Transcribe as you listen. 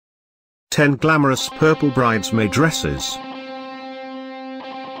10 glamorous purple bridesmaid dresses.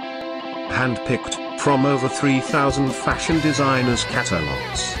 Handpicked from over 3,000 fashion designers'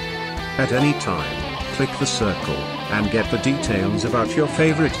 catalogs. At any time, click the circle and get the details about your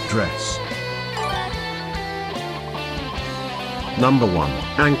favorite dress. Number 1,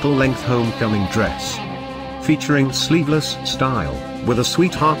 ankle-length homecoming dress. Featuring sleeveless style, with a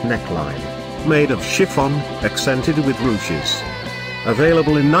sweetheart neckline. Made of chiffon, accented with ruches.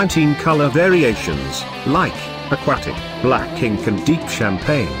 Available in 19 color variations, like aquatic, black ink and deep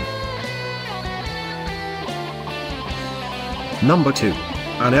champagne. Number 2,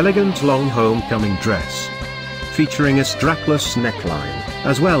 an elegant long homecoming dress. Featuring a strapless neckline,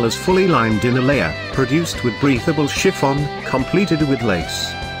 as well as fully lined inner layer, produced with breathable chiffon, completed with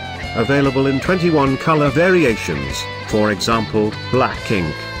lace. Available in 21 color variations, for example, black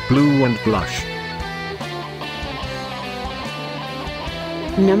ink, blue and blush.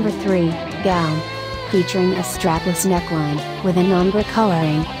 Number 3, gown. Featuring a strapless neckline, with an ombre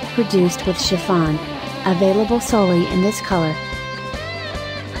coloring, produced with chiffon. Available solely in this color.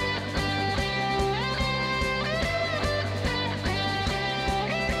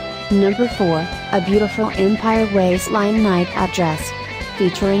 Number 4, a beautiful empire waistline night-out dress.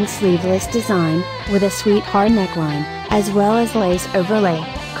 Featuring sleeveless design, with a sweetheart neckline, as well as lace overlay,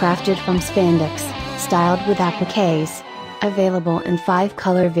 crafted from spandex, styled with appliques. Available in 5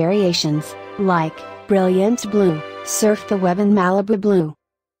 color variations, like brilliant blue, surf the web and Malibu blue.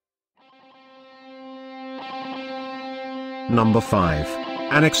 Number 5,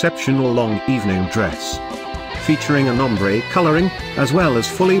 an exceptional long evening dress. Featuring an ombre coloring, as well as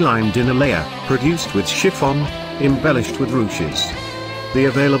fully lined inner layer, produced with chiffon, embellished with ruches. The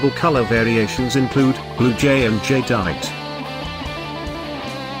available color variations include blue jay and jadeite.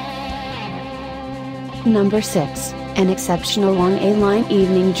 Number 6, an exceptional long A-line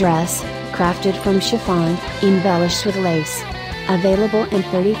evening dress, crafted from chiffon, embellished with lace. Available in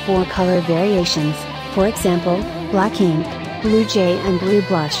 34 color variations, for example, black ink, blue jay and blue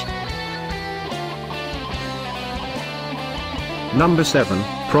blush. Number 7,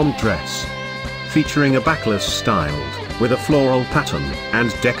 prom dress. Featuring a backless styled, with a floral pattern, and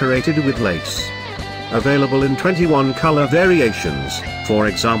decorated with lace. Available in 21 color variations, for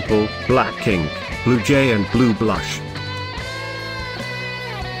example, black ink, blue jay and blue blush.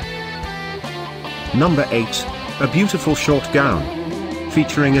 Number 8, a beautiful short gown.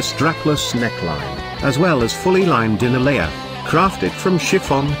 Featuring a strapless neckline, as well as fully lined inner layer, crafted from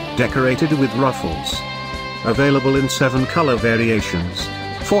chiffon, decorated with ruffles. Available in 7 color variations,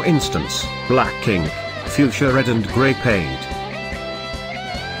 for instance, black ink, fuchsia red and grey paid.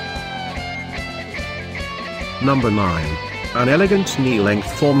 Number 9, an elegant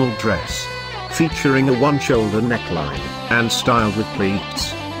knee-length formal dress. Featuring a one-shoulder neckline, and styled with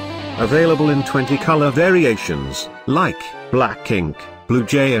pleats. Available in 20 color variations, like black ink, blue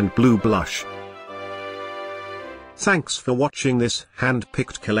jay and blue blush. Thanks for watching this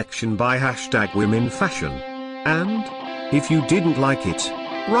hand-picked collection by #WomenFashion. And, if you didn't like it,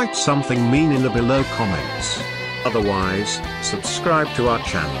 write something mean in the below comments. Otherwise, subscribe to our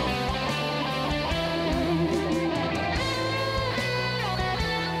channel.